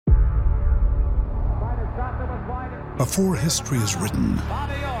Before history is written,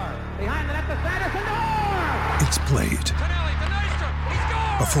 it's played.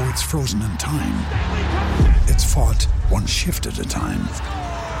 Before it's frozen in time, it's fought one shift at a time.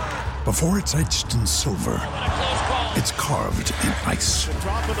 Before it's etched in silver, it's carved in ice.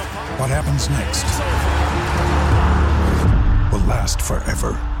 What happens next will last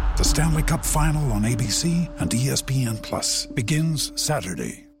forever. The Stanley Cup Final on ABC and ESPN Plus begins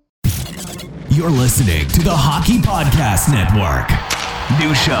Saturday. You're listening to the Hockey Podcast Network.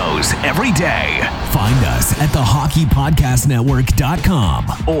 New shows every day. Find us at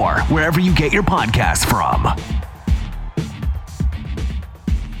thehockeypodcastnetwork.com or wherever you get your podcasts from.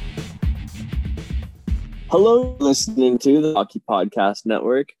 Hello, listening to the Hockey Podcast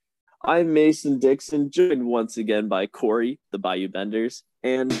Network. I'm Mason Dixon, joined once again by Corey, the Bayou Benders,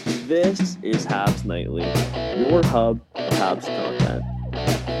 and this is Habs Nightly, your hub of Habs content.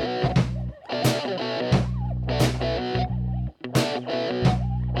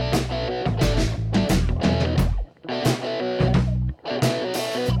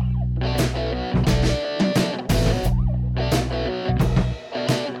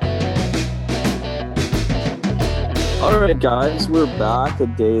 All right, guys, we're back a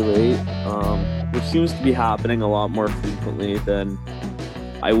day late, which seems to be happening a lot more frequently than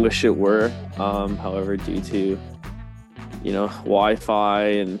I wish it were. However, due to, Wi-Fi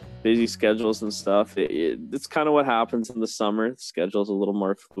and busy schedules and stuff, it's kind of what happens in the summer. The schedule's a little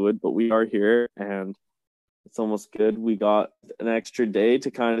more fluid, but we are here, and it's almost good. We got an extra day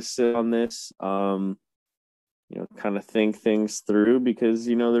to kind of sit on this, kind of think things through because,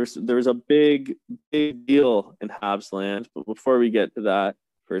 there's a big deal in Habs land. But before we get to that,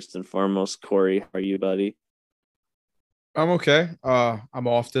 first and foremost, Corey, how are you, buddy? I'm okay. I'm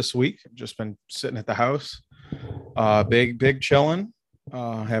off this week. I've just been sitting at the house, big chilling,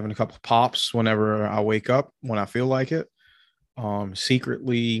 having a couple of pops whenever I wake up, when I feel like it.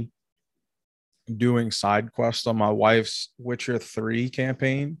 Secretly doing side quests on my wife's Witcher 3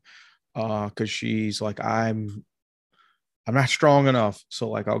 campaign. Because she's like, I'm not strong enough, so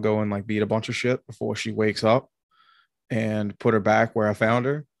like I'll go and like beat a bunch of shit before she wakes up and put her back where I found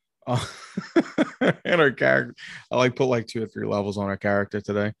her. And her character, I like put like 2 or 3 levels on her character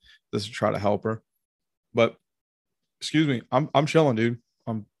today just to try to help her. But excuse me, I'm chilling, dude.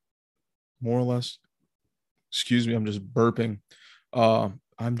 I'm more or less. Excuse me, I'm just burping.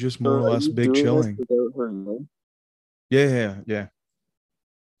 I'm just more or less big chilling. Yeah.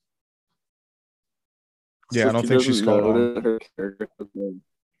 Yeah, I don't think she's caught on. Her character.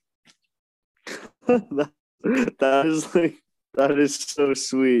 that is so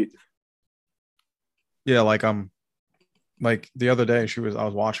sweet. Yeah, like like the other day I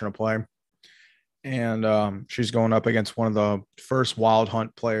was watching her play, and she's going up against one of the first Wild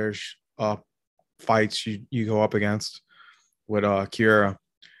Hunt players fights you go up against with Kira,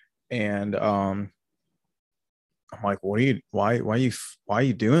 and I'm like, why are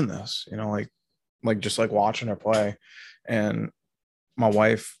you doing this? Like just like watching her play. And my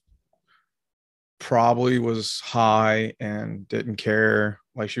wife probably was high and didn't care.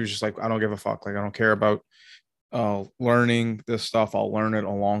 Like she was just like, I don't give a fuck. Like I don't care about learning this stuff. I'll learn it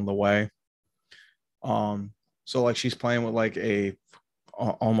along the way. So like she's playing with like a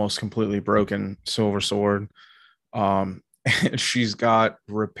almost completely broken silver sword. And she's got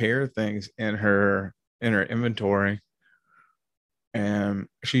repair things in her inventory. And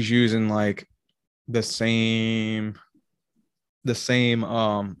she's using like the same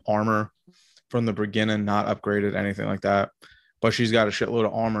armor from the beginning, not upgraded, anything like that. But she's got a shitload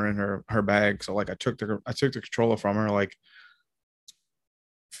of armor in her bag. So like I took the controller from her, like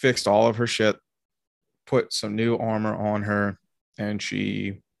fixed all of her shit, put some new armor on her, and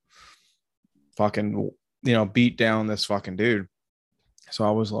she fucking beat down this fucking dude. So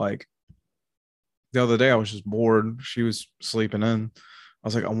I was like, the other day I was just bored. She was sleeping in. I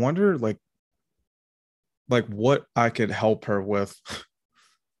was like, I wonder like what I could help her with,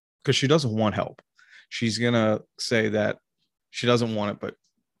 because she doesn't want help. She's gonna say that she doesn't want it,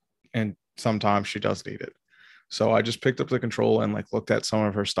 and sometimes she does need it. So I just picked up the controller and like looked at some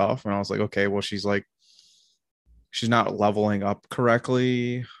of her stuff, and I was like, okay, well, she's not leveling up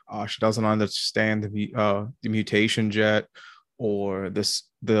correctly. She doesn't understand the mutation jet or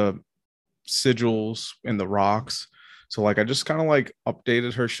the sigils in the rocks. So like I just kind of like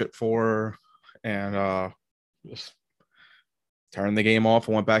updated her shit for her, and just turned the game off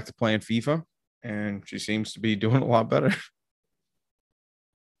and went back to playing FIFA, and she seems to be doing a lot better.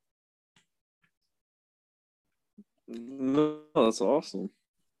 No, that's awesome.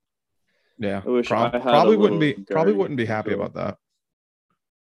 Yeah, I wish I had probably wouldn't be guardian happy about that.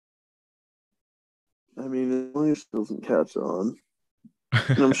 I mean, as long as she doesn't catch on.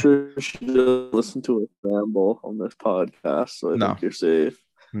 And I'm sure she doesn't listen to a ramble on this podcast, so I No. think you're safe.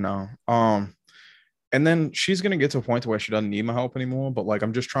 No. And then she's gonna get to a point where she doesn't need my help anymore. But like,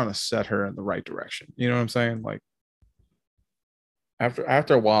 I'm just trying to set her in the right direction. You know what I'm saying? Like,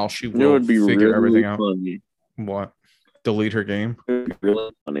 after a while, she It will would be figure really everything out. funny. What? Delete her game? It would be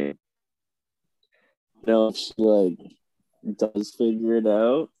really funny. If she like does figure it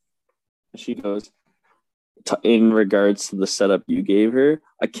out, she goes in regards to the setup you gave her.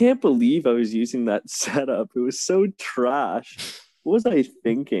 I can't believe I was using that setup. It was so trash. What was I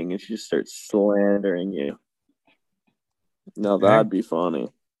thinking? And she just starts slandering you. No, that'd be funny.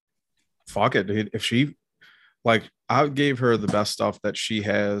 Fuck it, dude. If she, like, I gave her the best stuff that she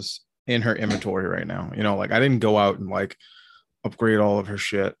has in her inventory right now. You know, like, I didn't go out and like upgrade all of her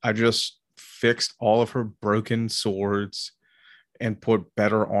shit. I just fixed all of her broken swords and put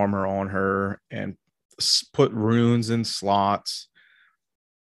better armor on her and put runes in slots.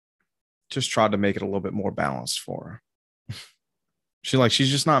 Just tried to make it a little bit more balanced for her. She's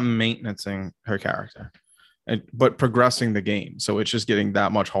just not maintaining her character, but progressing the game. So it's just getting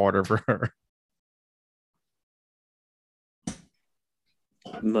that much harder for her.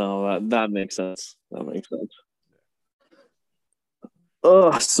 No, that makes sense. That makes sense.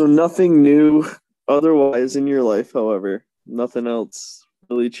 So nothing new otherwise in your life, however. Nothing else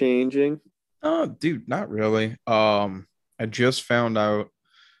really changing. Oh, dude, not really. I just found out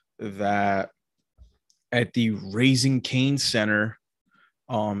that at the Raising Cane Center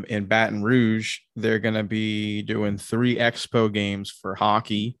in Baton Rouge, they're gonna be doing 3 expo games for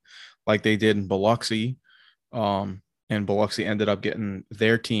hockey, like they did in Biloxi. And Biloxi ended up getting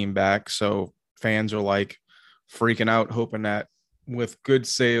their team back. So fans are like freaking out, hoping that with good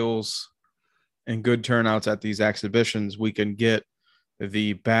sales and good turnouts at these exhibitions, we can get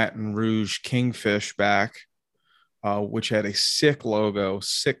the Baton Rouge Kingfish back, which had a sick logo,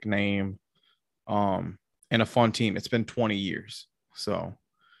 sick name, and a fun team. It's been 20 years. So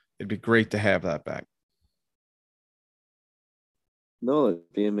it'd be great to have that back. No,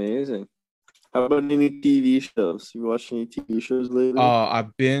 it'd be amazing. How about any TV shows? You watch any TV shows lately? I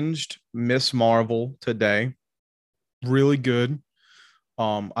binged Miss Marvel today. Really good.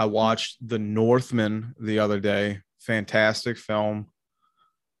 I watched The Northman the other day. Fantastic film.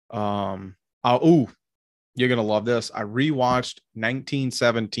 You're gonna love this. I rewatched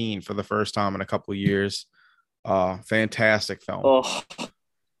 1917 for the first time in a couple of years. Fantastic film. Oh,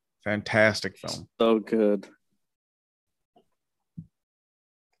 Fantastic film. so good.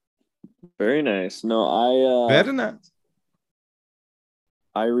 Very nice. No, Better than that.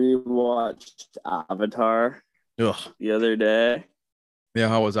 I rewatched Avatar the other day. Yeah,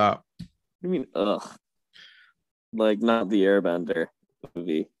 how was that? I mean, like not the Airbender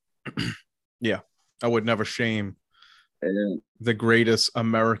movie. Yeah, I would never shame And the greatest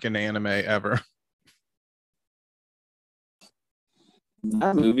American anime ever.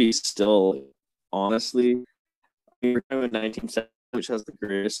 that movie still, honestly, we were talking about 1970, which has the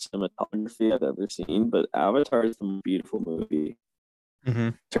greatest cinematography I've ever seen, but Avatar is the most beautiful movie. Mm-hmm.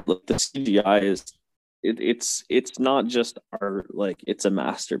 The CGI is it's not just art, like it's a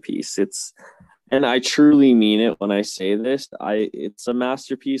masterpiece. And I truly mean it when I say this. It's a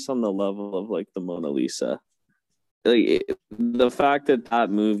masterpiece on the level of like the Mona Lisa. Like the fact that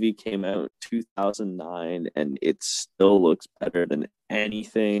movie came out in 2009 and it still looks better than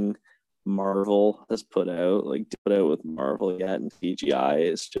anything Marvel has put out with Marvel yet, and CGI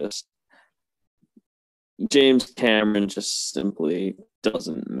is just James Cameron just simply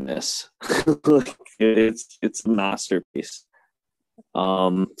doesn't miss. It's a masterpiece.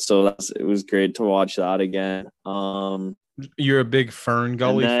 So it was great to watch that again. You're a big Fern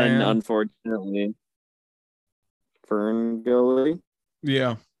Gully and then, fan? Unfortunately, Fern Gully.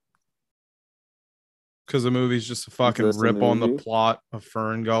 Yeah. Because the movie's just a fucking rip on the plot of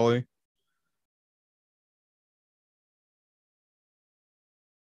Fern Gully.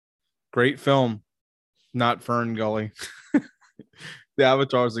 Great film, not Fern Gully. The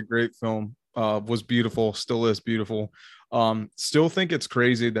Avatar is a great film. Was beautiful, still is beautiful. Still think it's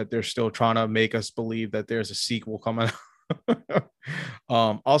crazy that they're still trying to make us believe that there's a sequel coming out.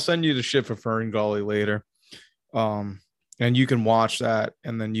 I'll send you the shit for Fern Gully later. And you can watch that,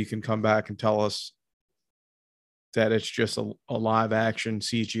 and then you can come back and tell us that it's just a live action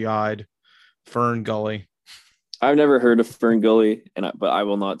CGI'd Fern Gully. I've never heard of Fern Gully, but I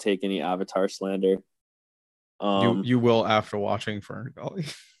will not take any Avatar slander. You will after watching Fern Gully.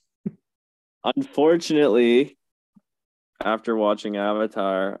 Unfortunately, after watching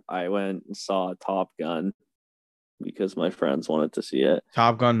Avatar, I went and saw Top Gun because my friends wanted to see it.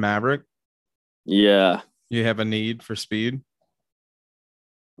 Top Gun Maverick? Yeah. You have a need for speed.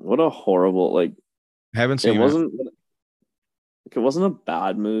 What a horrible, like, Haven't it seen it. wasn't a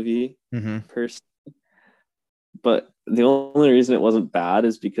bad movie Mm-hmm. per se, but the only reason it wasn't bad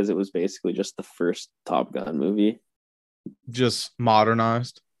is because it was basically just the first Top Gun movie. Just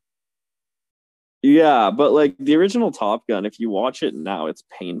modernized. Yeah, but like the original Top Gun, if you watch it now, it's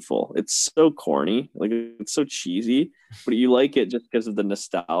painful. It's so corny, like it's so cheesy, but you like it just because of the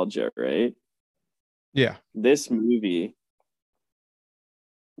nostalgia, right? Yeah. This movie,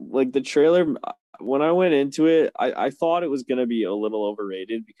 like the trailer, when I went into it, I thought it was gonna be a little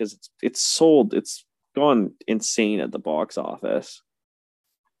overrated because it's gone insane at the box office.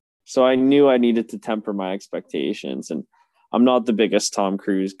 So I knew I needed to temper my expectations. And I'm not the biggest Tom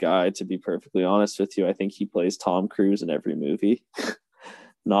Cruise guy, to be perfectly honest with you. I think he plays Tom Cruise in every movie,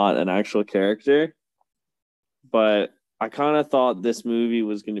 not an actual character. But I kind of thought this movie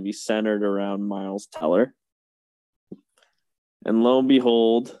was going to be centered around Miles Teller. And lo and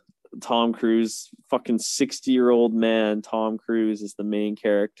behold, Tom Cruise, fucking 60-year-old man, Tom Cruise is the main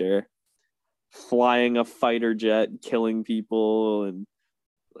character, flying a fighter jet, killing people, and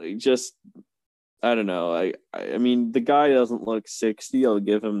like just I don't know. I mean, the guy doesn't look 60. I'll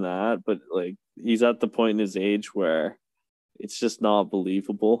give him that, but like he's at the point in his age where it's just not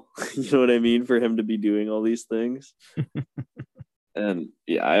believable. You know what I mean? For him to be doing all these things. And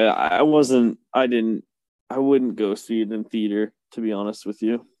yeah, I wasn't. I didn't. I wouldn't go see it in theater, to be honest with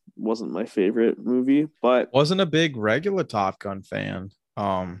you. It wasn't my favorite movie, but Wasn't a big regular Top Gun fan.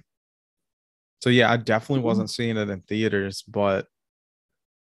 So yeah, I definitely wasn't seeing it in theaters, but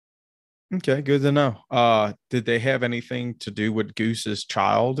okay, good to know. Did they have anything to do with Goose's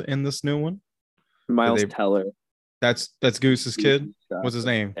child in this new one? Did Miles they Teller, that's Goose's kid? What's his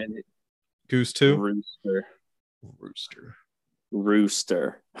name? and Goose 2? Rooster, Rooster.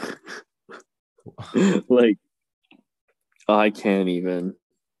 Rooster. Like I can't even.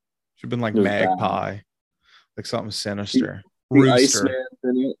 Should have been like It was bad. Magpie. Like something sinister. The Rooster. Iceman's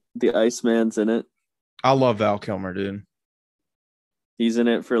in it. The Iceman's in it. I love Val Kilmer, dude. He's in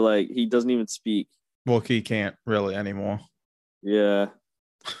it for like he doesn't even speak. Well, he can't really anymore. Yeah.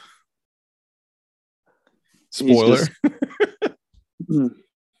 Spoiler.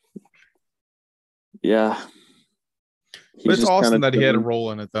 Yeah. But it's awesome that he had a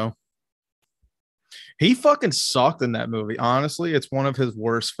role in it, though. He fucking sucked in that movie. Honestly, it's one of his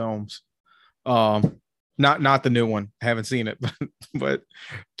worst films. Not the new one. I haven't seen it, but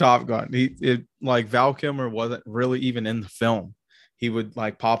Top Gun. Like Val Kilmer wasn't really even in the film. He would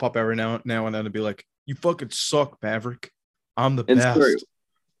like pop up every now and then and be like, "You fucking suck, Maverick. I'm the best." Sorry,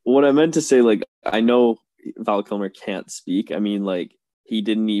 what I meant to say, like, I know Val Kilmer can't speak. I mean, like, he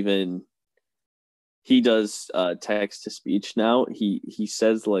does text to speech now. He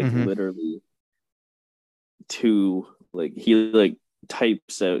says like literally he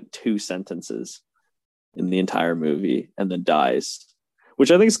types out 2 sentences in the entire movie and then dies, which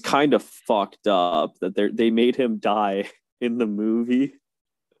I think is kind of fucked up that they made him die in the movie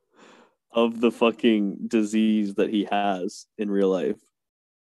of the fucking disease that he has in real life.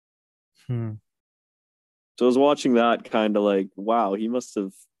 So I was watching that kind of like, wow, he must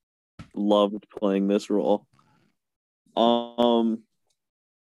have loved playing this role. By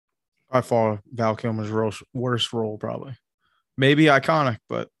far Val Kilmer's worst role, probably. Maybe iconic,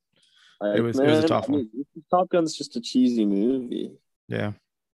 but it was a tough one. Top Gun's just a cheesy movie. Yeah.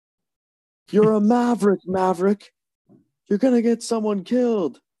 You're a Maverick. You're gonna get someone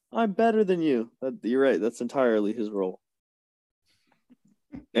killed. I'm better than you. You're right. That's entirely his role.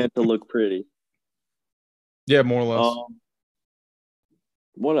 And to look pretty. Yeah, more or less.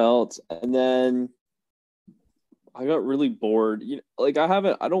 What else? And then I got really bored. Like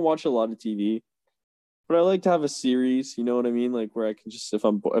I don't watch a lot of TV, but I like to have a series. You know what I mean? Like where I can just if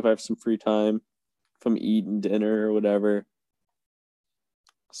I have some free time, if I'm eating dinner or whatever.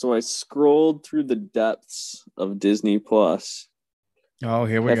 So I scrolled through the depths of Disney Plus. Oh,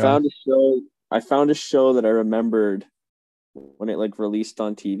 here we go. I found a show that I remembered when it like released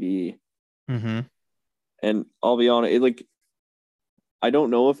on TV. And I'll be honest, I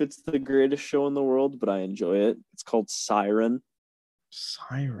don't know if it's the greatest show in the world, but I enjoy it. It's called Siren.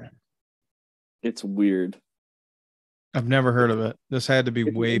 Siren. It's weird. I've never heard of it. This had to be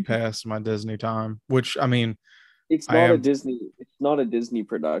way past my Disney time, which I mean, it's not a Disney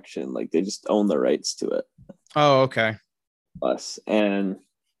production. Like they just own the rights to it. Oh, okay. Us. And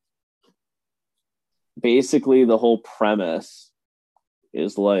basically the whole premise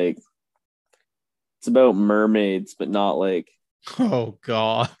is like it's about mermaids, but not like oh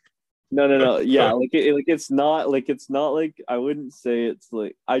god. No. Yeah, it's not like I wouldn't say it's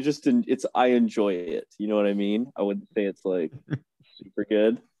like I enjoy it. You know what I mean? I wouldn't say it's like super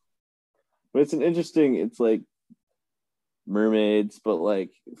good, but it's like mermaids, but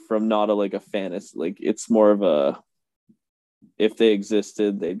like from not a fantasy. Like it's more of a if they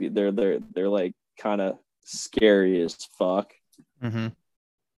existed, they're like kind of scary as fuck. Mm-hmm.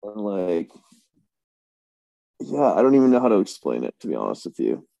 And like, yeah, I don't even know how to explain it, to be honest with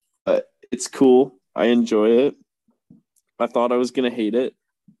you. But it's cool. I enjoy it. I thought I was gonna hate it,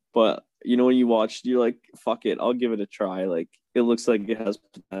 but when you watch, you're like, fuck it, I'll give it a try. Like, it looks like it has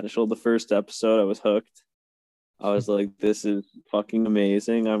potential. The first episode, I was hooked. I was like, this is fucking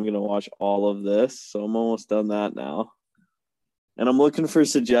amazing. I'm gonna watch all of this. So I'm almost done that now. And I'm looking for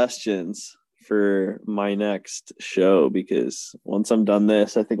suggestions for my next show because once I'm done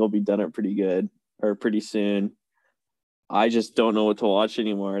this, I think I'll be done it pretty good or pretty soon. I just don't know what to watch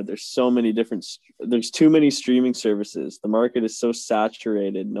anymore. There's too many streaming services. The market is so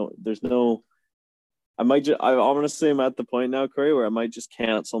saturated. I honestly am at the point now, Corey, where I might just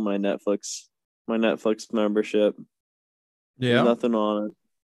cancel my Netflix membership. Yeah. There's nothing on it.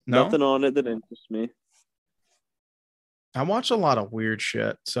 No? Nothing on it that interests me. I watch a lot of weird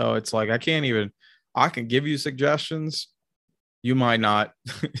shit. So it's like I can give you suggestions. You might not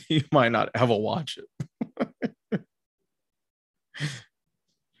ever watch it.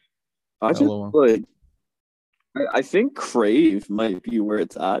 I think Crave might be where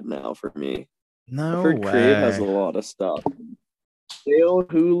it's at now for me. No I've heard way. Crave has a lot of stuff. They own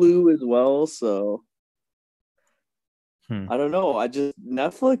Hulu as well, so I don't know.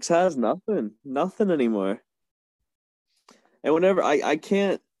 Netflix has nothing anymore. And whenever I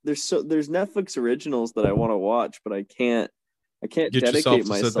can't, there's Netflix originals that I want to watch, but I can't dedicate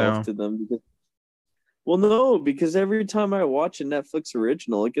myself to them because. Well, no, because every time I watch a Netflix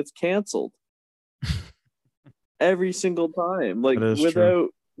original, it gets canceled. Every single time, like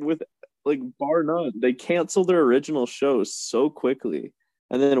bar none, they cancel their original shows so quickly,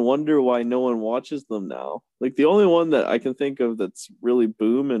 and then wonder why no one watches them now. Like the only one that I can think of that's really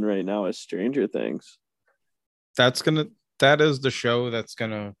booming right now is Stranger Things. That is the show that's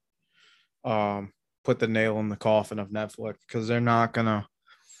gonna put the nail in the coffin of Netflix because they're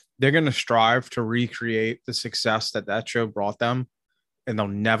gonna strive to recreate the success that show brought them, and they'll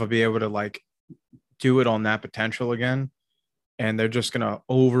never be able to like do it on that potential again. And they're just gonna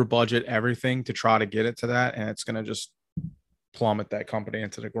over budget everything to try to get it to that, and it's gonna just plummet that company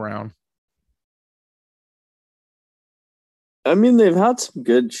into the ground. I mean, they've had some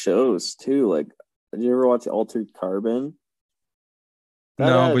good shows too. Like, did you ever watch Altered Carbon?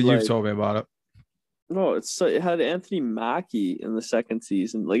 No, but you've told me about it. No, it had Anthony Mackie in the second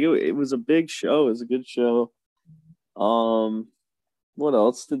season. Like it was a big show. It was a good show. What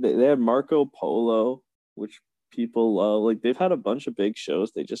else did they had Marco Polo, which people love. Like they've had a bunch of big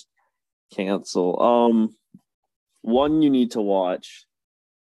shows. They just cancel. One you need to watch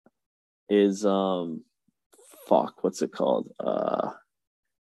is what's it called?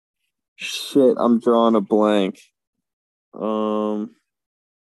 Shit, I'm drawing a blank. Oh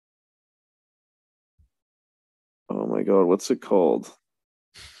my god, what's it called?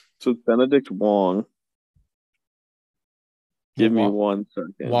 So it's Benedict Wong. Give me 1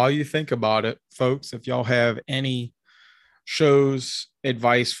 second. While you think about it, folks, if y'all have any shows,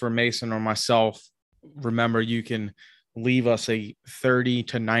 advice for Mason or myself, remember you can leave us a 30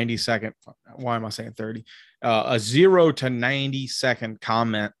 to 90 second. Why am I saying 30? A 0 to 90 second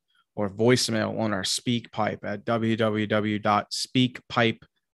comment or voicemail on our speak pipe at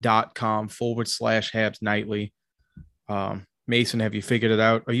www.speakpipe.com/Habs Nightly. Mason, have you figured it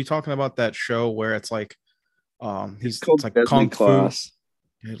out? Are you talking about that show where it's like it's like Deadly Kung Class.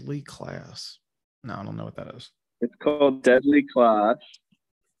 Fu? Deadly Class. No, I don't know what that is. It's called Deadly Class.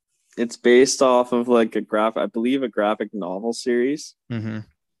 It's based off of like a graphic novel series. Mm-hmm.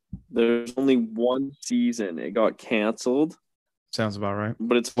 There's only one season. It got canceled. Sounds about right.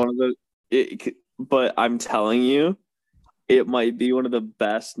 But it's one of the. But I'm telling you, it might be one of the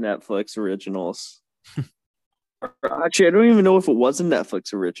best Netflix originals. Actually, I don't even know if it was a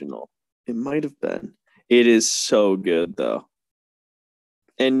Netflix original. It might have been. It is so good, though.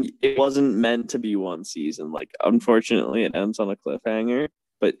 And it wasn't meant to be one season. Like, unfortunately, it ends on a cliffhanger.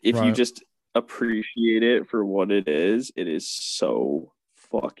 But if you just appreciate it for what it is so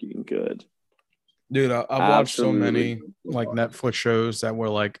fucking good. Dude, I've watched so many like Netflix shows that were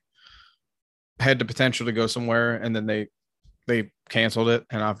like had the potential to go somewhere, and then they canceled it,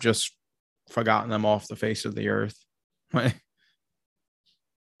 and I've just forgotten them off the face of the earth.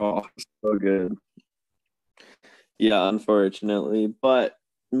 Oh, so good. Yeah, unfortunately. But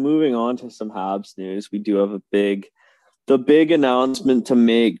moving on to some Habs news, we do have the big announcement to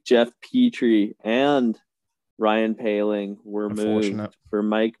make. Jeff Petrie and Ryan Poehling were moved for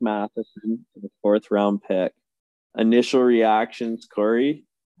Mike Matheson to the 4th-round pick. Initial reactions, Corey,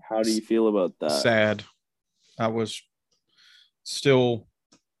 how do you feel about that? Sad. I was still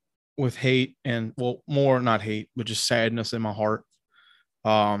with hate and, well, more not hate, but just sadness in my heart.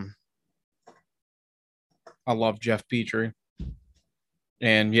 I love Jeff Petrie.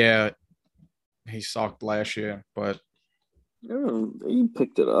 And yeah, he sucked last year, but he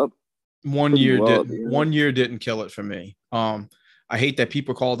picked it up. One year didn't kill it for me. I hate that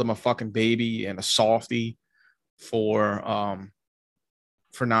people called him a fucking baby and a softie for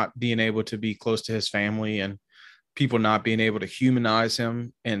not being able to be close to his family, and people not being able to humanize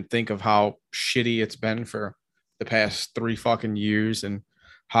him and think of how shitty it's been for the past 3 fucking years and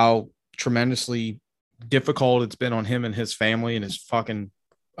how tremendously difficult it's been on him and his family and his fucking,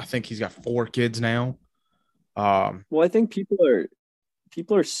 I think he's got 4 kids now. Well, I think people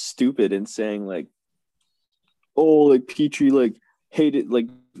are stupid in saying like, oh, like Petrie like hated, like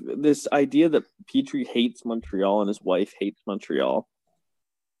this idea that Petrie hates Montreal and his wife hates Montreal.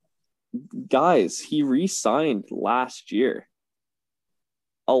 Guys, he re-signed last year.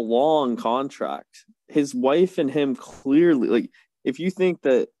 A long contract. His wife and him clearly, like, if you think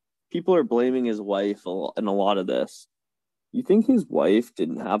that people are blaming his wife in a lot of this, you think his wife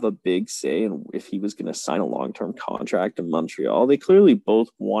didn't have a big say in if he was going to sign a long-term contract in Montreal? They clearly both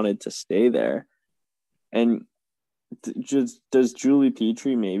wanted to stay there. And does Julie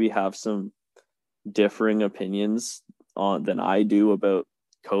Petrie maybe have some differing opinions than I do about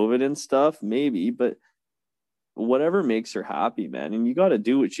COVID and stuff? Maybe, but whatever makes her happy, man. And you got to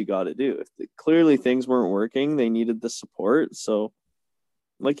do what you got to do. Clearly things weren't working, they needed the support. So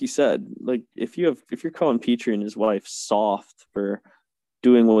like you said, like if you're calling Petrie and his wife soft for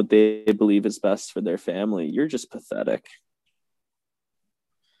doing what they believe is best for their family, you're just pathetic.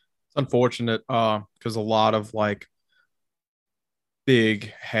 It's unfortunate because a lot of like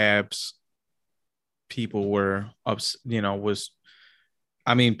big Habs people were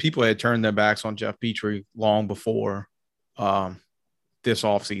people had turned their backs on Jeff Petrie long before this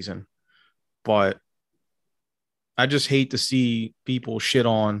offseason. But I just hate to see people shit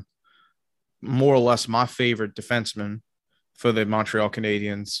on more or less my favorite defenseman for the Montreal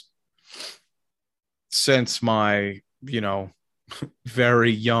Canadiens since my,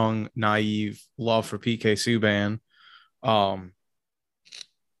 very young, naive love for PK Subban.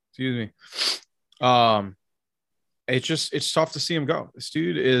 Excuse me. It's tough to see him go. This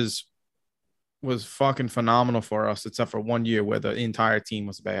dude was fucking phenomenal for us, except for 1 year where the entire team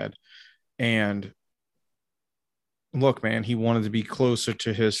was bad. And look, man, he wanted to be closer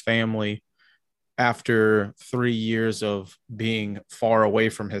to his family after 3 years of being far away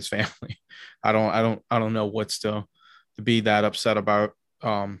from his family. I don't know what's to be that upset about.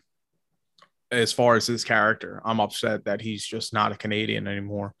 As far as his character, I'm upset that he's just not a Canadian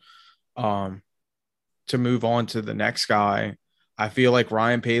anymore. To move on to the next guy, I feel like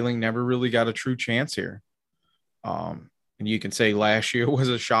Ryan Poehling never really got a true chance here. And you can say last year was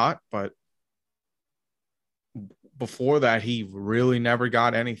a shot, but before that, he really never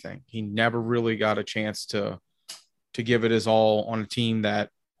got anything. He never really got a chance to give it his all on a team that,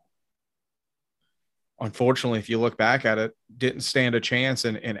 unfortunately, if you look back at it, didn't stand a chance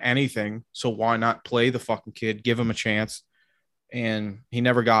in anything. So why not play the fucking kid, give him a chance? And he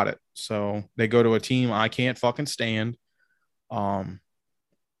never got it. So they go to a team I can't fucking stand. And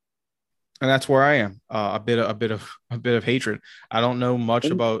that's where I am. A bit of hatred. I don't know much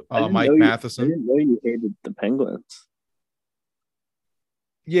about Mike Matheson. I didn't know you hated the Penguins.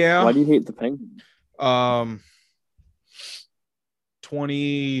 Yeah. Why do you hate the Penguins?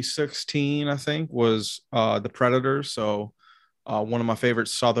 2016, I think, was the Predators. So one of my favorite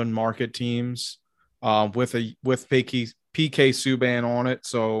Southern market teams with PK Subban on it.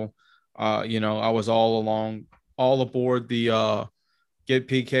 So, I was all aboard the get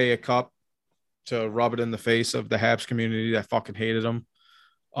PK a cup to rub it in the face of the Habs community that fucking hated him.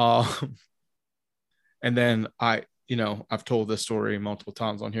 And then I've told this story multiple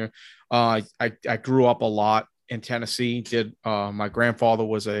times on here. I grew up a lot in Tennessee. My grandfather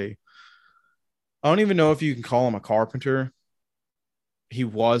was I don't even know if you can call him a carpenter. He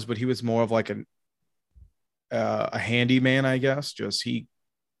was, but he was more of like a handyman, I guess. Just he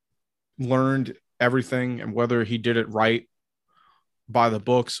learned everything, and whether he did it right by the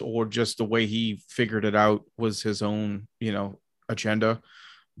books or just the way he figured it out was his own, agenda.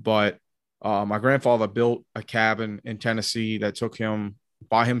 But my grandfather built a cabin in Tennessee that took him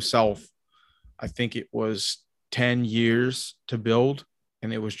by himself. I think it was 10 years to build.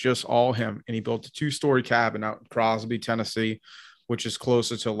 and it was just all him. And he built a 2-story cabin out in Crosby, Tennessee, which is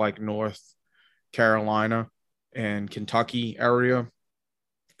closer to like North Carolina and Kentucky area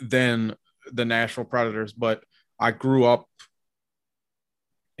than the Nashville Predators. But I grew up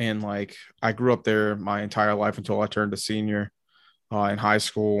there my entire life until I turned a senior in high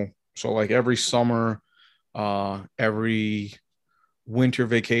school. So like every summer, every winter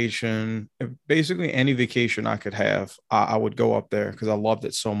vacation, basically any vacation I could have, I would go up there because I loved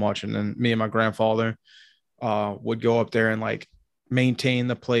it so much. And then me and my grandfather would go up there and like maintain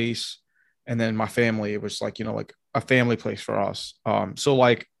the place. And then my family, it was like, like a family place for us. So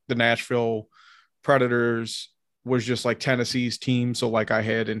like the Nashville Predators was just like Tennessee's team. So like I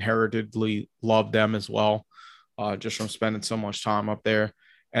had inheritedly loved them as well, just from spending so much time up there.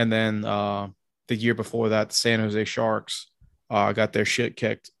 And then the year before that, the San Jose Sharks got their shit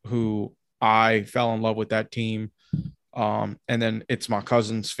kicked, who I fell in love with that team. And then it's my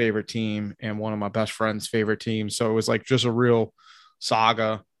cousin's favorite team and one of my best friend's favorite teams. So it was like just a real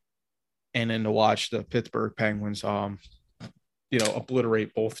saga. And then to watch the Pittsburgh Penguins,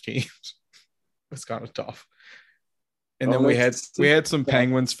 obliterate both teams, it's kind of tough. And then we had some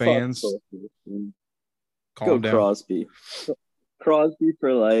Penguins fans. Go Crosby. Crosby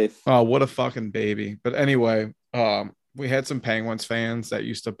for life. Oh, what a fucking baby. But anyway, we had some Penguins fans that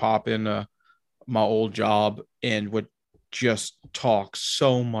used to pop in my old job and would just talk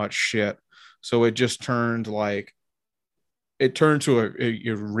so much shit. So it just turned to a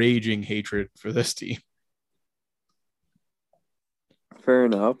raging hatred for this team. Fair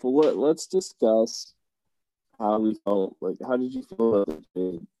enough. Well, let's discuss how we felt. Like, how did you feel about the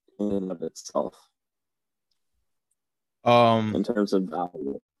trade in and of itself? In terms of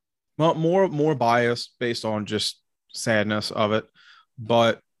value. Well, more biased based on just sadness of it,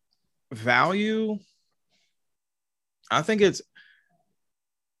 but value, I think it's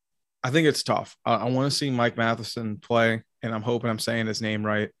tough. I want to see Mike Matheson play, and I'm hoping I'm saying his name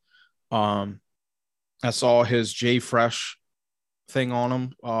right. I saw his J Fresh thing on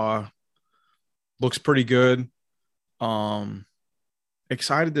him. Looks pretty good.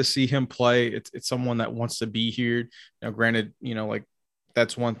 Excited to see him play. It's someone that wants to be here. Now, granted, like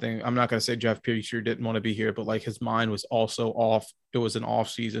that's one thing. I'm not going to say Jeff Petrie didn't want to be here, but like his mind was also off. It was an off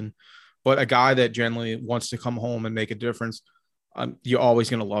season, but a guy that generally wants to come home and make a difference. You're always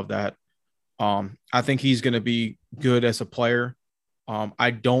going to love that. I think he's going to be good as a player.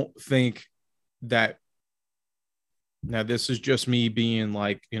 I don't think that now this is just me being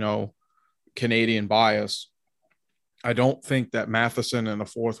like, Canadian bias. I don't think that Matheson in a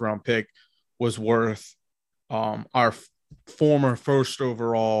 4th round pick was worth our former 1st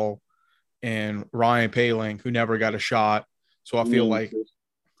overall and Ryan Poehling, who never got a shot. So I feel like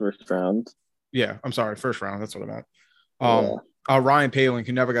first round. Yeah, I'm sorry, 1st round. That's what I meant. Ryan Poehling,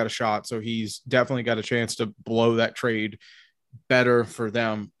 who never got a shot. So he's definitely got a chance to blow that trade better for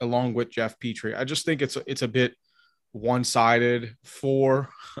them, along with Jeff Petrie. I just think it's a bit one-sided for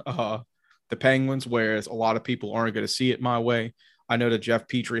the Penguins, whereas a lot of people aren't going to see it my way. I know that Jeff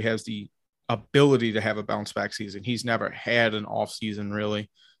Petrie has the ability to have a bounce back season. He's never had an off season really,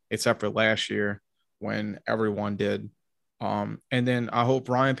 except for last year when everyone did. And then I hope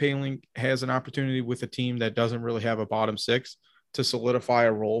Ryan Poehling has an opportunity with a team that doesn't really have a bottom 6 to solidify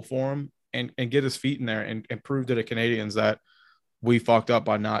a role for him and get his feet in there and prove to the Canadians that we fucked up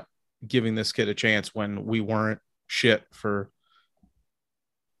by not giving this kid a chance when we weren't shit for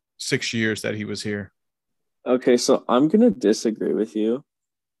 6 years that he was here. Okay, so I'm going to disagree with you,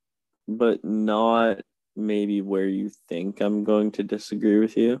 but not maybe where you think I'm going to disagree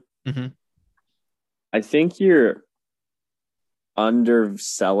with you. Mm-hmm. I think you're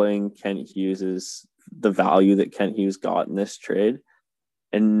underselling Kent Hughes's the value that Kent Hughes got in this trade,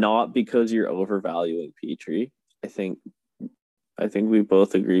 and not because you're overvaluing Petrie. I think we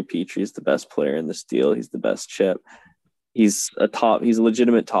both agree Petrie's the best player in this deal. He's the best chip. He's a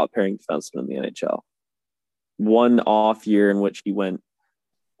legitimate top pairing defenseman in the NHL. One off year in which he went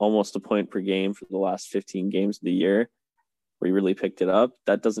almost a point per game for the last 15 games of the year, where he really picked it up.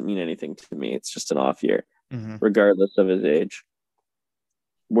 That doesn't mean anything to me. It's just an off year, regardless of his age.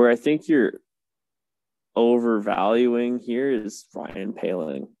 Where I think you're overvaluing here is Ryan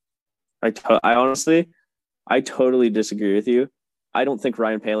Poehling. I totally disagree with you. I don't think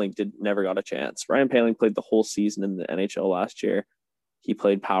Ryan Poehling never got a chance. Ryan Poehling played the whole season in the NHL last year. He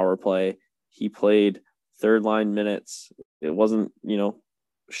played power play. He played third line minutes. It wasn't,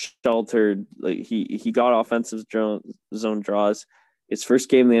 sheltered. Like he got offensive zone draws. His first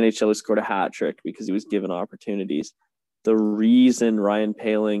game in the NHL, he scored a hat trick because he was given opportunities. The reason Ryan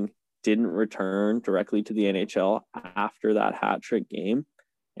Poehling didn't return directly to the NHL after that hat trick game.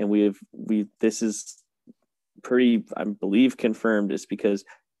 And this is pretty, I believe, confirmed, is because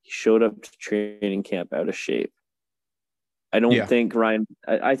he showed up to training camp out of shape. I don't think Ryan.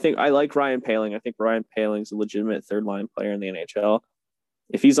 I think I like Ryan Poehling. I think Ryan Poehling's a legitimate third line player in the NHL.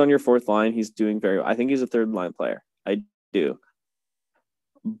 If he's on your fourth line, he's doing very well. I think he's a third line player. I do.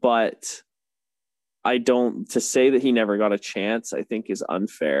 But to say that he never got a chance, I think is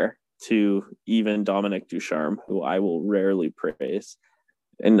unfair to even Dominic Ducharme, who I will rarely praise,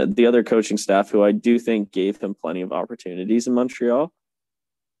 and the other coaching staff, who I do think gave him plenty of opportunities in Montreal.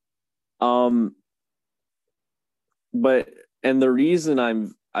 And the reason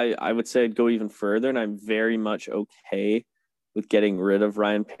I would say I'd go even further, and I'm very much okay with getting rid of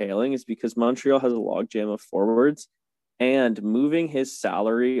Ryan Poehling, is because Montreal has a logjam of forwards, and moving his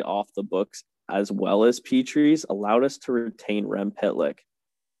salary off the books as well as Petry's allowed us to retain Rem Pitlick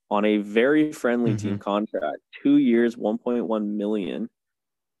on a very friendly team contract, 2 years, $1.1 million.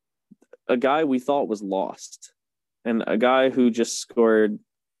 A guy we thought was lost, and a guy who just scored,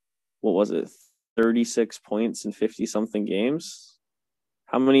 36 points in 50 something games.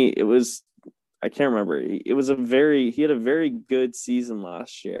 How many it was? I can't remember. He had a very good season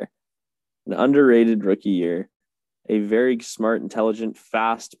last year, an underrated rookie year, a very smart, intelligent,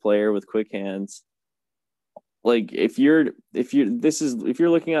 fast player with quick hands. Like if you're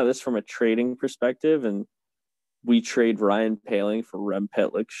looking at this from a trading perspective, and we trade Ryan Poehling for Rem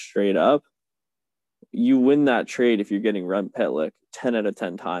Pitlick straight up, you win that trade if you're getting Rem Pitlick 10 out of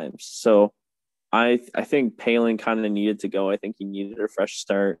 10 times. So I think Poehling kind of needed to go. I think he needed a fresh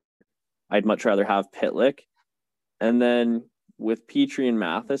start. I'd much rather have Pitlick. And then with Petry and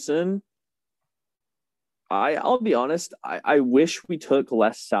Matheson, I'll be honest, I wish we took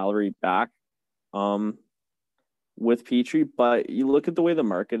less salary back with Petry, but you look at the way the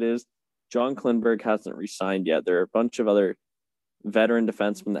market is, John Klingberg hasn't resigned yet. There are a bunch of other veteran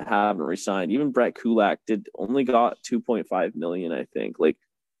defensemen that haven't resigned. Even Brett Kulak only got $2.5 million, I think. Like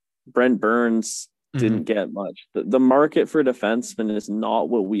Brent Burns didn't get much. The market for defensemen is not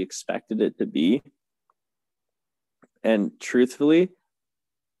what we expected it to be. And truthfully,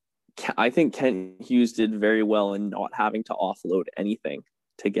 I think Kent Hughes did very well in not having to offload anything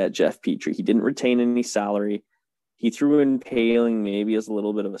to get Jeff Petry. He didn't retain any salary. He threw in Poehling maybe as a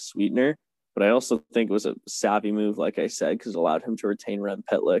little bit of a sweetener, but I also think it was a savvy move, like I said, because it allowed him to retain Rem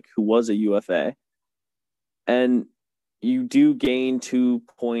Pitlick, who was a UFA. And you do gain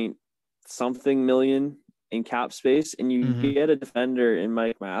 2-point-something million in cap space, and you get a defender in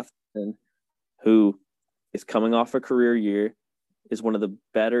Mike Matheson, who is coming off a career year, is one of the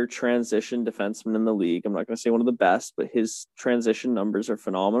better transition defensemen in the league. I'm not going to say one of the best, but his transition numbers are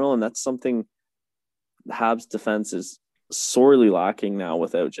phenomenal, and that's something the Habs defense is sorely lacking now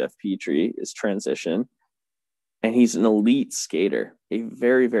without Jeff Petry, is transition. And he's an elite skater, a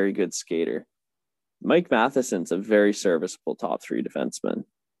very, very good skater. Mike Matheson's a very serviceable top three defenseman,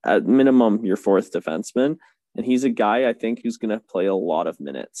 at minimum your fourth defenseman. And he's a guy I think who's going to play a lot of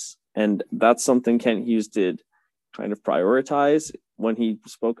minutes. And that's something Kent Hughes did kind of prioritize when he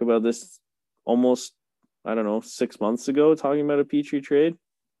spoke about this almost, 6 months ago, talking about a Petry trade.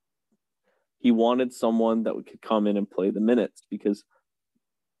 He wanted someone that could come in and play the minutes, because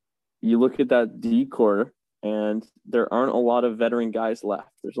you look at that D-core and there aren't a lot of veteran guys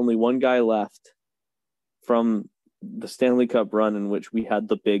left. There's only one guy left from the Stanley Cup run in which we had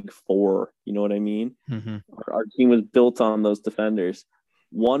the big four. You know what I mean? Our team was built on those defenders.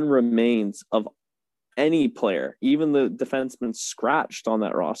 One remains of any player, even the defenseman scratched on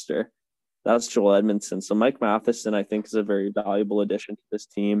that roster. That's Joel Edmondson. So Mike Matheson, I think, is a very valuable addition to this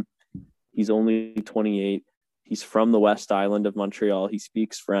team. He's only 28. He's from the West Island of Montreal. He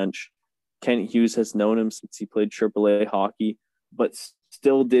speaks French. Kent Hughes has known him since he played AAA hockey, but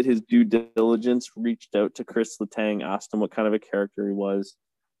still did his due diligence, reached out to Chris Letang, asked him what kind of a character he was.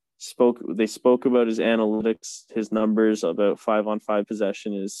 They spoke about his analytics, his numbers, about 5-on-5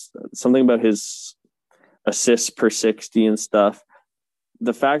 possession, is something about his assists per 60 and stuff.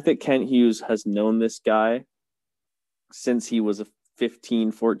 The fact that Kent Hughes has known this guy since he was a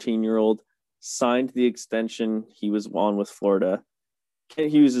 15, 14-year-old, signed the extension he was on with Florida.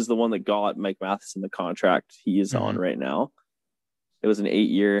 Kent Hughes is the one that got Mike Matheson the contract he is on right now. It was an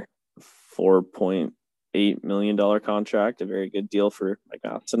 8-year, $4.8 million contract, a very good deal for Mike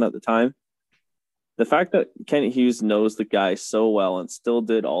Matheson at the time. The fact that Kent Hughes knows the guy so well and still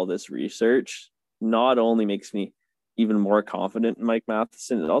did all this research not only makes me even more confident in Mike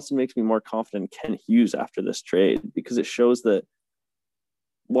Matheson, it also makes me more confident in Kent Hughes after this trade, because it shows that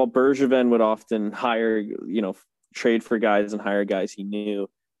while Bergevin would often hire, trade for guys and hire guys he knew,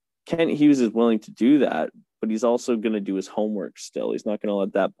 Kent Hughes is willing to do that, but he's also going to do his homework still. He's not going to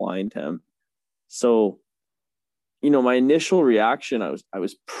let that blind him. So, my initial reaction, I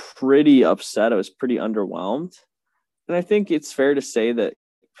was pretty upset. I was pretty underwhelmed. And I think it's fair to say that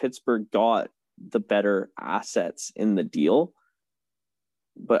Pittsburgh got the better assets in the deal.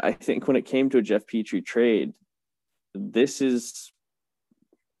 But I think when it came to a Jeff Petrie trade,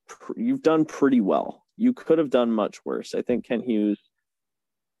 you've done pretty well. You could have done much worse. I think Kent Hughes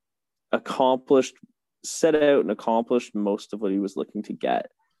set out and accomplished most of what he was looking to get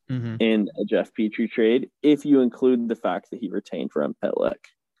in a Jeff Petrie trade, if you include the fact that he retained Rem Pitlick,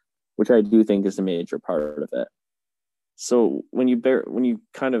 which I do think is a major part of it. So when you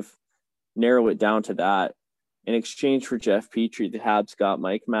kind of narrow it down to that, in exchange for Jeff Petrie, the Habs got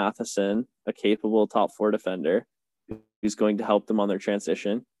Mike Matheson, a capable top 4 defender, who's going to help them on their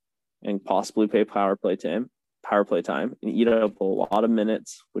transition and possibly pay power play time, and eat up a lot of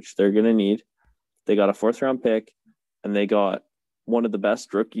minutes, which they're going to need. They got a 4th round pick, and they got one of the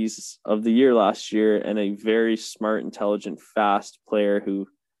best rookies of the year last year, and a very smart, intelligent, fast player who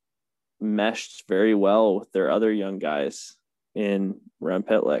meshed very well with their other young guys in Rem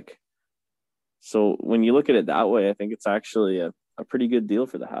Pitlick. So when you look at it that way, I think it's actually a pretty good deal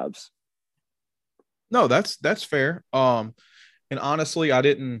for the Habs. No, that's fair. And honestly,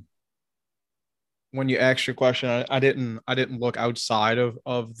 when you asked your question, I didn't look outside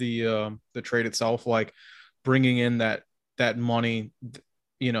of the trade itself, like bringing in that money,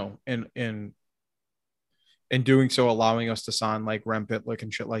 and doing so, allowing us to sign like Rem Pitlick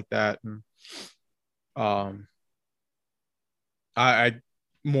and shit like that. And I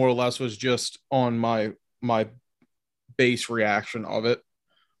more or less was just on my base reaction of it.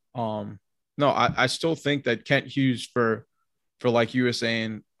 No, I still think that Kent Hughes, for like you were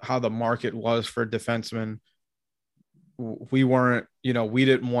saying, how the market was for defensemen, we weren't, we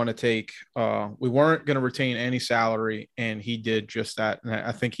didn't want to take, we weren't going to retain any salary, and he did just that. And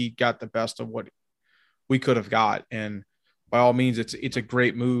I think he got the best of what we could have got. And by all means, it's a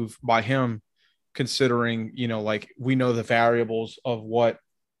great move by him, considering, like, we know the variables of what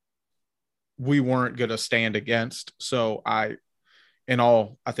we weren't going to stand against. So I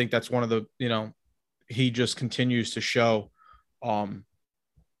think that's one of the, he just continues to show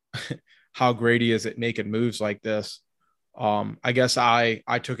how great he is at making moves like this. I guess I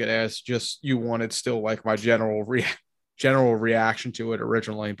took it as just, you wanted still like my general reaction to it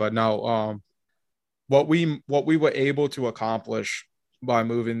originally, but no, what we were able to accomplish by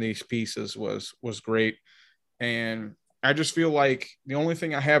moving these pieces was great. And I just feel like the only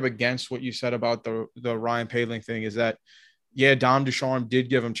thing I have against what you said about the Ryan Poehling thing is that, yeah, Dom Ducharme did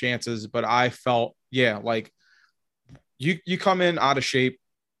give him chances, but I felt, like you come in out of shape,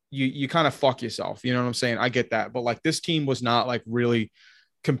 you kind of fuck yourself. You know what I'm saying? I get that. But like, this team was not like really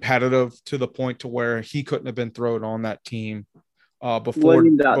competitive to the point to where he couldn't have been thrown on that team before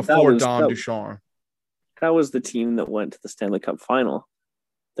Dom Ducharme. That was the team that went to the Stanley Cup final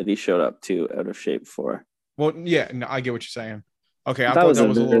that he showed up to out of shape for. Well, yeah, no, I get what you're saying. Okay, I thought that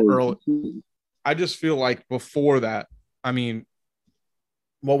was a little early. I just feel like before that, I mean,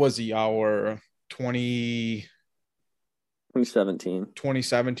 what was he, our 2017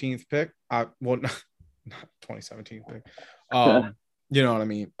 pick? Not 2017 pick. You know what I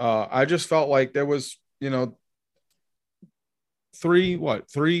mean? I just felt like there was,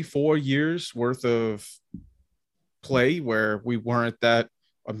 3-4 years worth of play where we weren't that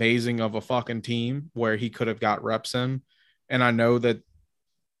amazing of a fucking team where he could have got reps in. And I know that,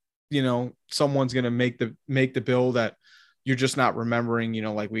 someone's going to make the bill that you're just not remembering,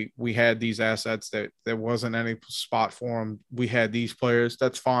 like we had these assets that there wasn't any spot for them. We had these players,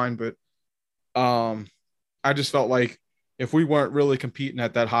 that's fine. But I just felt like if we weren't really competing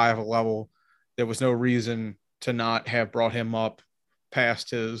at that high of a level, there was no reason to not have brought him up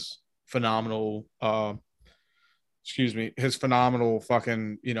past his phenomenal, fucking,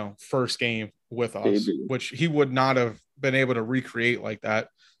 first game with us, which he would not have been able to recreate like that.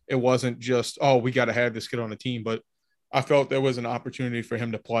 It wasn't just, we got to have this kid on the team, but I felt there was an opportunity for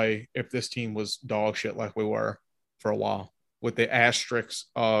him to play if this team was dog shit like we were for a while, with the asterisks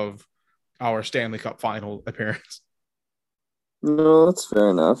of our Stanley Cup final appearance. No, that's fair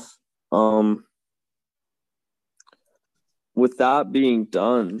enough. With that being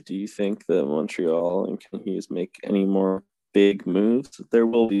done, do you think that Montreal and Kent Hughes make any more big moves? There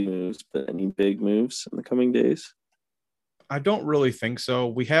will be moves, but any big moves in the coming days? I don't really think so.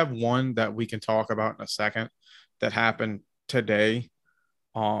 We have one that we can talk about in a second that happened today.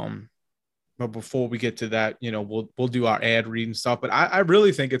 But before we get to that, we'll do our ad read and stuff. But I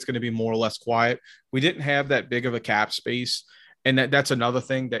really think it's going to be more or less quiet. We didn't have that big of a cap space. And that's another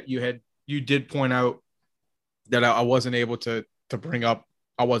thing that you did point out that I wasn't able to bring up.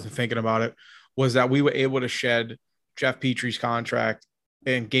 I wasn't thinking about it, was that we were able to shed Jeff Petry's contract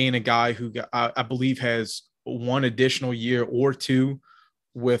and gain a guy who I believe has one additional year or two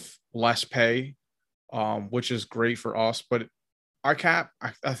with less pay, which is great for us. But our cap,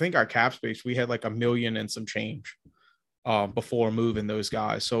 I think our cap space, we had like $1 million and some change before moving those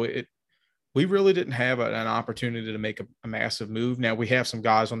guys. So we really didn't have an opportunity to make a massive move. Now we have some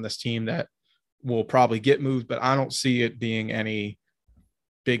guys on this team that will probably get moved, but I don't see it being any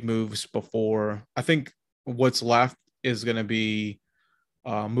big moves before. I think what's left is going to be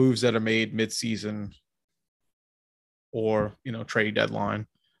moves that are made mid-season or, trade deadline.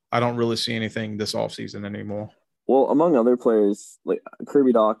 I don't really see anything this offseason anymore. Well, among other players, like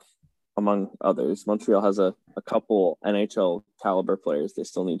Kirby Dach, among others, Montreal has a couple NHL caliber players they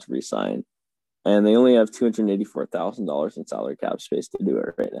still need to re-sign. And they only have $284,000 in salary cap space to do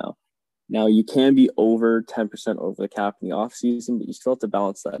it right now. Now, you can be over 10% over the cap in the offseason, but you still have to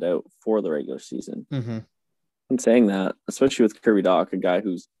balance that out for the regular season. Mm-hmm. I'm saying that, especially with Kirby Dach, a guy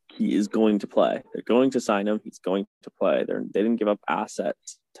he is going to play. They're going to sign him. He's going to play. They didn't give up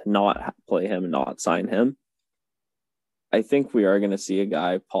assets to not play him and not sign him. I think we are going to see a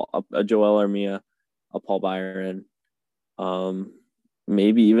guy, a Joel Armia, a Paul Byron,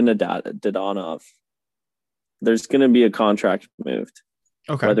 maybe even a Dadonov. There's going to be a contract moved.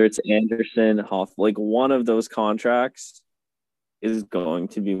 Okay. Whether it's Anderson, Hoff, like one of those contracts is going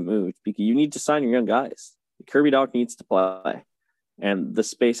to be moved because you need to sign your young guys. Kirby Dach needs to play, and the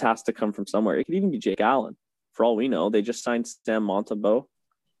space has to come from somewhere. It could even be Jake Allen. For all we know, they just signed Sam Montembeault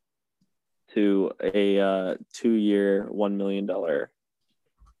to a 2-year, $1 million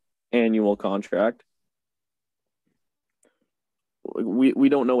annual contract. We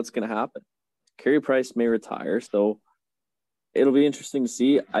don't know what's going to happen. Carey Price may retire, so it'll be interesting to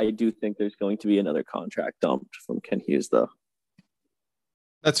see. I do think there's going to be another contract dumped from Ken Hughes, though.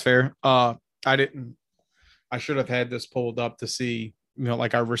 That's fair. I should have had this pulled up to see,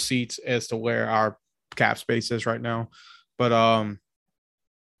 like our receipts as to where our cap space is right now. But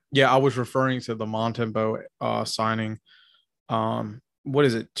yeah, I was referring to the Montembeault signing. What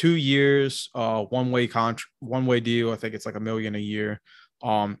is it? 2 years, one-way contract, one-way deal. I think it's like $1 million a year.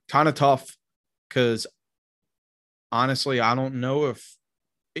 Kind of tough because honestly, I don't know if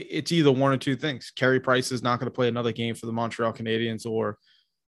it's either one or two things. Carey Price is not going to play another game for the Montreal Canadiens, or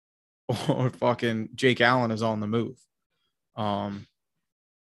fucking Jake Allen is on the move. I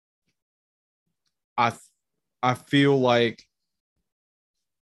feel like,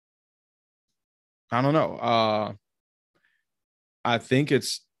 I don't know. I think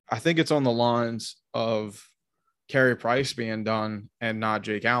it's on the lines of Carey Price being done and not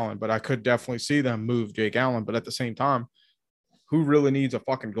Jake Allen, but I could definitely see them move Jake Allen. But at the same time, who really needs a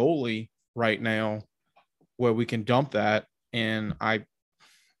fucking goalie right now where we can dump that? And I'm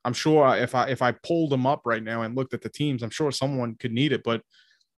sure if I pulled them up right now and looked at the teams, I'm sure someone could need it, but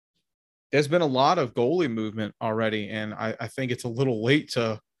there's been a lot of goalie movement already. And I think it's a little late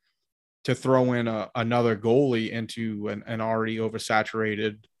to throw in another goalie into an already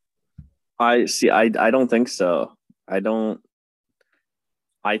oversaturated. I don't think so. I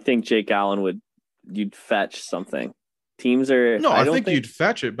think Jake Allen you'd fetch something. Teams are. No, I think you'd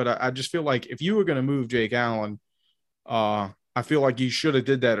fetch it, but I just feel like if you were going to move Jake Allen, I feel like you should have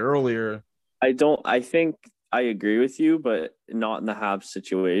did that earlier. I think I agree with you, but not in the Habs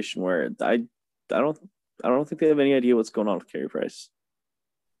situation where I don't think they have any idea what's going on with Carey Price.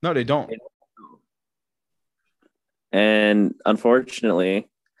 No, they don't. And unfortunately,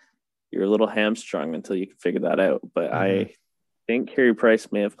 you're a little hamstrung until you can figure that out. But I think Carey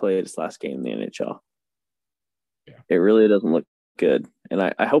Price may have played his last game in the NHL. Yeah. It really doesn't look good. And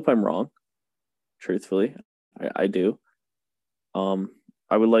I hope I'm wrong, truthfully. I do.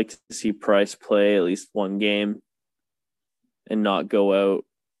 I would like to see Price play at least one game and not go out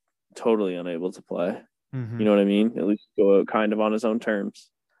totally unable to play. Mm-hmm. You know what I mean? At least go out kind of on his own terms.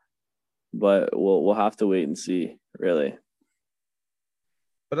 But we'll have to wait and see, really.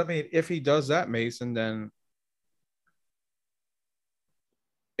 But I mean, if he does that, Mason, then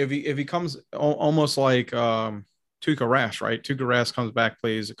if he comes almost like Tuukka Rask, right? Tuukka Rask comes back,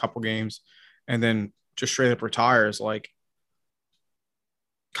 plays a couple games, and then just straight up retires, like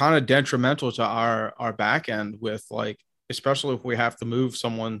kind of detrimental to our back end with, like, especially if we have to move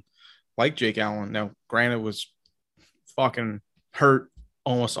someone like Jake Allen. Now, granted, was fucking hurt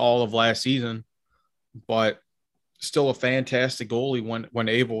almost all of last season, but still a fantastic goalie when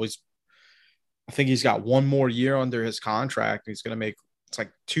able. I think he's got one more year under his contract. He's going to make, it's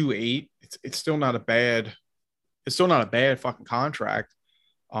like 2.8. It's still not a bad it's still not a bad fucking contract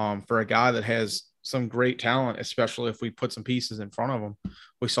for a guy that has some great talent, especially if we put some pieces in front of him.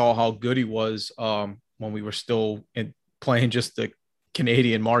 We saw how good he was when we were still playing just the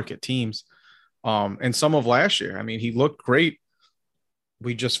Canadian market teams. And some of last year, I mean, he looked great.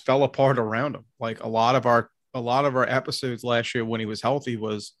 We just fell apart around him. Like a lot of our episodes last year when he was healthy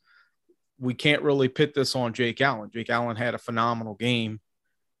was, we can't really pit this on Jake Allen. Jake Allen had a phenomenal game.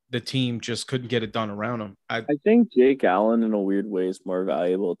 The team just couldn't get it done around him. I think Jake Allen, in a weird way, is more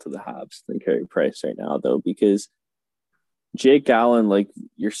valuable to the Habs than Carey Price right now, though, because Jake Allen, like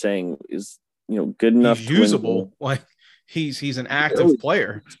you're saying, is good enough. He's usable. Like he's an active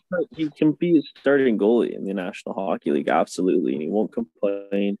player. He can be a starting goalie in the National Hockey League, absolutely, and he won't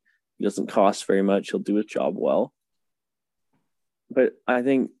complain. He doesn't cost very much. He'll do his job well. But I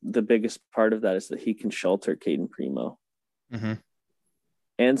think the biggest part of that is that he can shelter Caden Primo. Mm-hmm.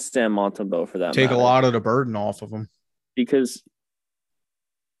 And Stan Montembeault for that Take matter. A lot of the burden off of him. Because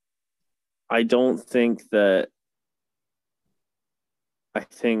I don't think that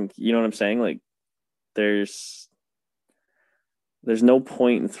you know what I'm saying? Like there's no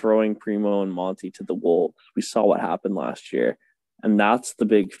point in throwing Primo and Monty to the wolves. We saw what happened last year. And that's the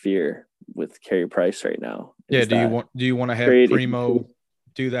big fear with Carey Price right now. Yeah, do you want to have Primo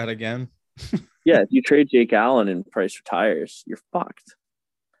do that again? Yeah, if you trade Jake Allen and Price retires, you're fucked.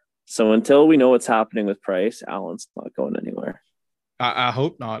 So until we know what's happening with Price, Allen's not going anywhere. I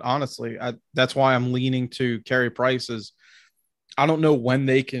hope not, honestly. That's why I'm leaning to Carey Price. I don't know when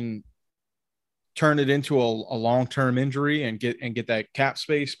they can turn it into a long-term injury and get that cap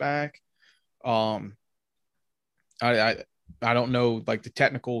space back. I don't know like the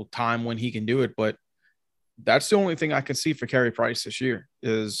technical time when he can do it, but that's the only thing I can see for Carey Price this year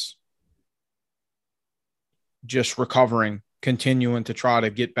is just recovering, continuing to try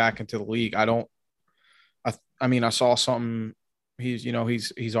to get back into the league. I mean, I saw something.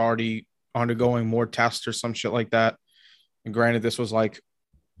 He's already undergoing more tests or some shit like that. And granted, this was like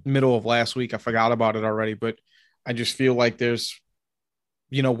middle of last week. I forgot about it already, but I just feel like there's,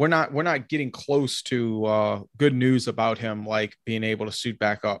 we're not getting close to good news about him, like being able to suit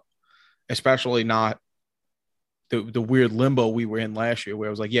back up, especially not the weird limbo we were in last year where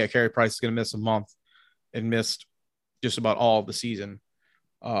it was like, yeah, Carey Price is going to miss a month and missed just about all of the season.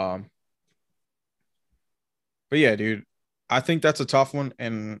 But yeah, dude, I think that's a tough one.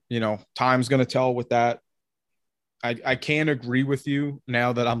 And, time's going to tell with that. I can agree with you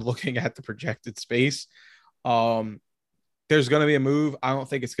now that I'm looking at the projected space. There's going to be a move. I don't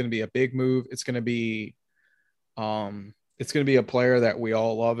think it's going to be a big move. It's going to be a player that we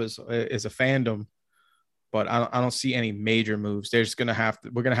all love as a fandom, but I don't see any major moves. We're going to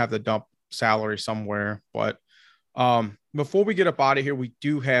have to dump salary somewhere. But before we get up out of here, we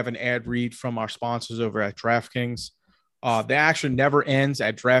do have an ad read from our sponsors over at DraftKings. The action never ends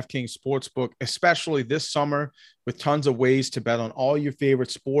at DraftKings Sportsbook, especially this summer with tons of ways to bet on all your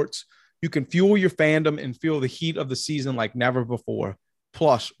favorite sports. You can fuel your fandom and feel the heat of the season like never before.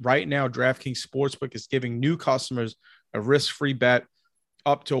 Plus, right now, DraftKings Sportsbook is giving new customers a risk-free bet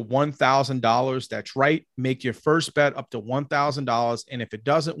up to $1,000. That's right. Make your first bet up to $1,000. And if it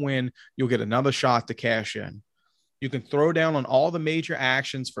doesn't win, you'll get another shot to cash in. You can throw down on all the major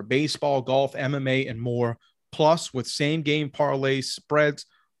actions for baseball, golf, MMA, and more. Plus, with same-game parlays, spreads,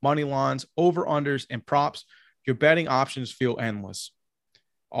 money lines, over-unders, and props, your betting options feel endless.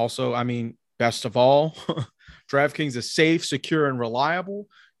 Also, I mean, best of all, DraftKings is safe, secure, and reliable.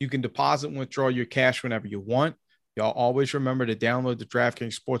 You can deposit and withdraw your cash whenever you want. Y'all always remember to download the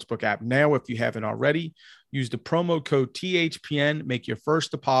DraftKings Sportsbook app now if you haven't already. Use the promo code THPN, make your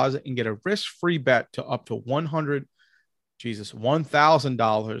first deposit, and get a risk-free bet to up to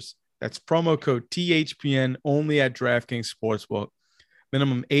 $1,000. That's promo code THPN only at DraftKings Sportsbook.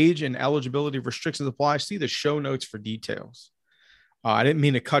 Minimum age and eligibility restrictions apply. See the show notes for details. I didn't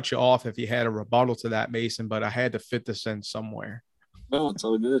mean to cut you off if you had a rebuttal to that, Mason, but I had to fit this in somewhere. No, it's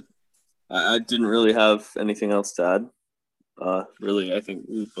all good. I didn't really have anything else to add. Really, I think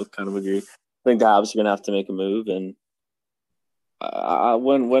we both kind of agree. I think the Habs are going to have to make a move, and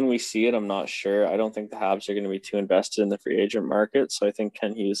when we see it, I'm not sure. I don't think the Habs are going to be too invested in the free agent market, so I think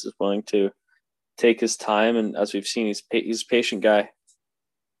Ken Hughes is willing to take his time, and as we've seen, he's a patient guy.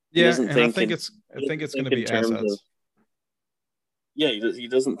 Yeah, and I think it's going to be assets. He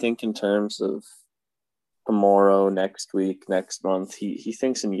doesn't think in terms of tomorrow, next week, next month. He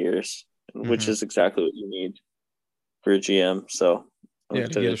thinks in years, which is exactly what you need for a GM. So to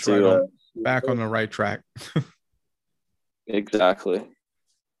get us back on the right track. Exactly.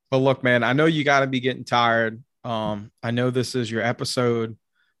 But look, man, I know you got to be getting tired. I know this is your episode.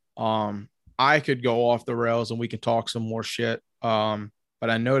 I I could go off the rails and we can talk some more shit. But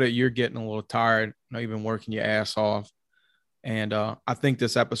I know that you're getting a little tired. I know you've been working your ass off. And I think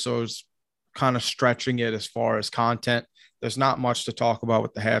this episode's kind of stretching it as far as content. There's not much to talk about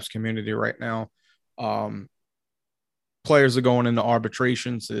with the Habs community right now. Players are going into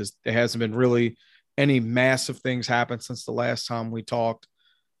arbitrations. There hasn't been really any massive things happen since the last time we talked.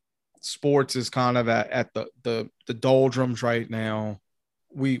 Sports is kind of at the doldrums right now.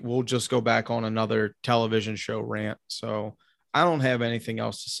 We'll just go back on another television show rant. So I don't have anything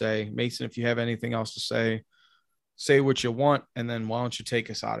else to say. Mason, if you have anything else to say what you want, and then why don't you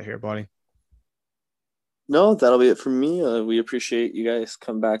take us out of here, buddy? No, that'll be it from me. We appreciate you guys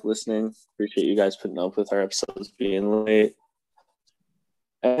coming back listening. Appreciate you guys putting up with our episodes being late.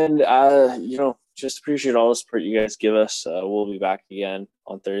 And, just appreciate all the support you guys give us. We'll be back again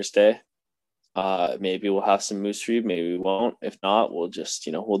on Thursday. Maybe we'll have some moose for you. Maybe we won't. If not, we'll just,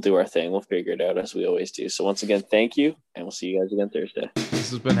 we'll do our thing. We'll figure it out as we always do. So once again, thank you, and we'll see you guys again Thursday.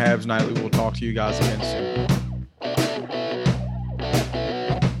 This has been Habs Nightly. We'll talk to you guys again soon.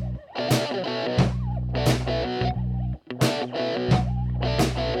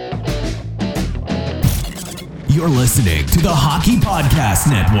 You're listening to the Hockey Podcast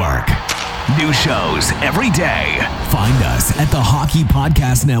Network. New shows every day. Find us at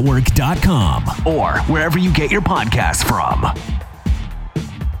thehockeypodcastnetwork.com or wherever you get your podcasts from.